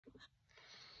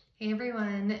Hey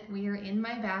everyone, we are in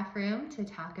my bathroom to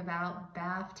talk about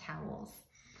bath towels.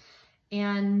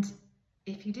 And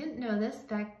if you didn't know this,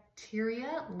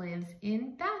 bacteria lives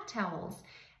in bath towels.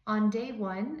 On day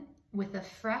one, with a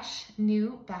fresh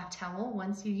new bath towel,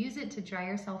 once you use it to dry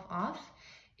yourself off,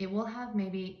 it will have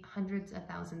maybe hundreds of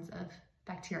thousands of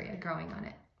bacteria growing on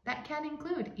it. That can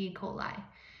include E. coli.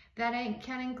 That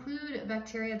can include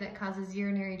bacteria that causes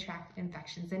urinary tract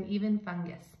infections and even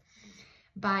fungus.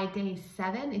 By day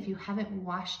 7, if you haven't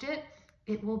washed it,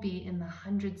 it will be in the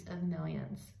hundreds of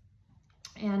millions.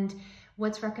 And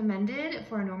what's recommended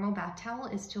for a normal bath towel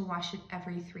is to wash it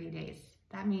every 3 days.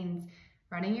 That means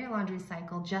running your laundry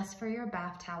cycle just for your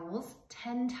bath towels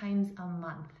 10 times a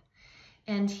month.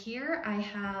 And here I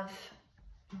have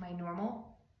my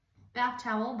normal bath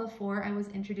towel before I was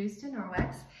introduced to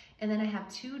Norwex. And then I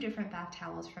have 2 different bath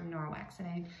towels from Norwex. And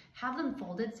I have them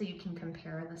folded so you can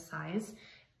compare the size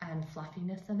and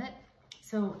fluffiness of it.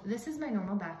 So this is my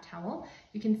normal bath towel.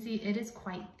 You can see it is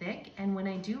quite thick, and when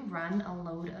I do run a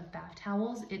load of bath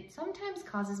towels, it sometimes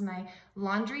causes my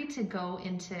laundry to go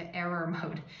into error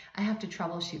mode. I have to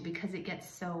troubleshoot because it gets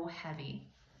so heavy.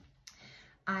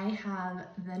 I have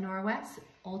the Norwex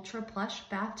Ultra Plush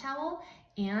bath towel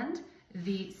and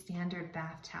the standard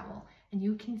bath towel, and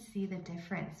you can see the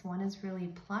difference. One is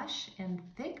really plush and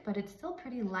thick, but it's still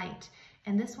pretty light.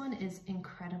 And this one is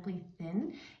incredibly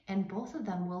thin, and both of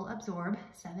them will absorb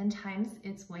 7 times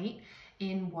its weight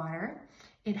in water.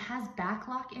 It has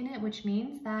backlock in it, which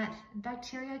means that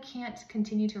bacteria can't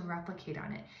continue to replicate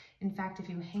on it. In fact, if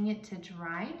you hang it to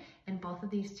dry, and both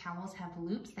of these towels have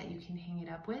loops that you can hang it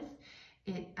up with,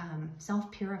 it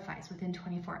self-purifies within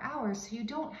 24 hours, so you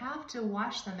don't have to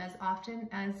wash them as often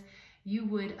as you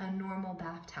would a normal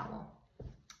bath towel.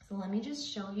 So let me just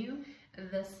show you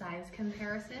the size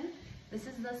comparison. This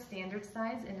is the standard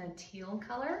size in a teal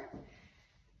color,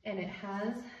 and it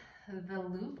has the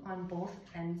loop on both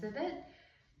ends of it.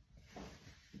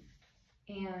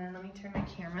 And let me turn my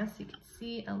camera so you can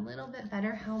see a little bit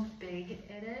better how big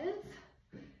it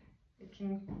is. It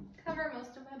can cover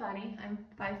most of my body. I'm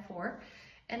 5'4".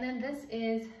 And then this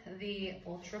is the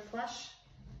Ultra Plush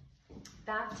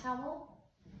bath towel.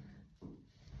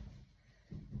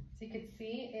 So you can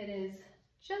see it is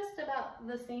just about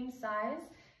the same size,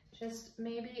 just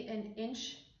maybe an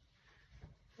inch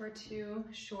or 2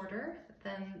 shorter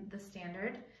than the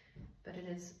standard, but it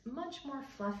is much more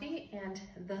fluffy, and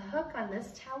the hook on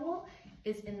this towel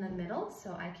is in the middle,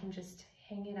 so I can just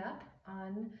hang it up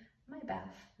on my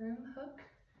bathroom hook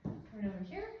right over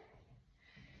here.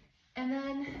 And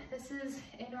then this is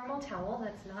a normal towel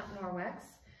that's not Norwex.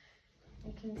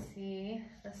 You can see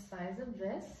the size of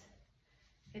this.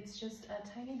 It's just a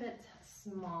tiny bit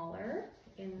smaller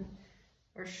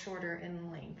or shorter in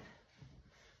length.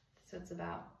 So it's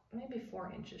about maybe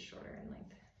 4 inches shorter in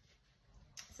length.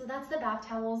 So that's the bath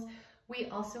towels. We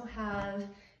also have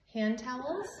hand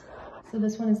towels. So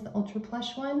this one is the Ultra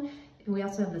Plush one. We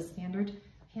also have the standard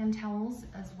hand towels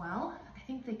as well. I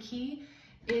think the key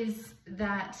is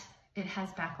that it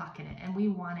has backlock in it, and we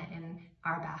want it in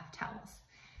our bath towels.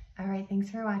 All right, thanks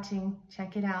for watching.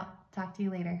 Check it out. Talk to you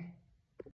later.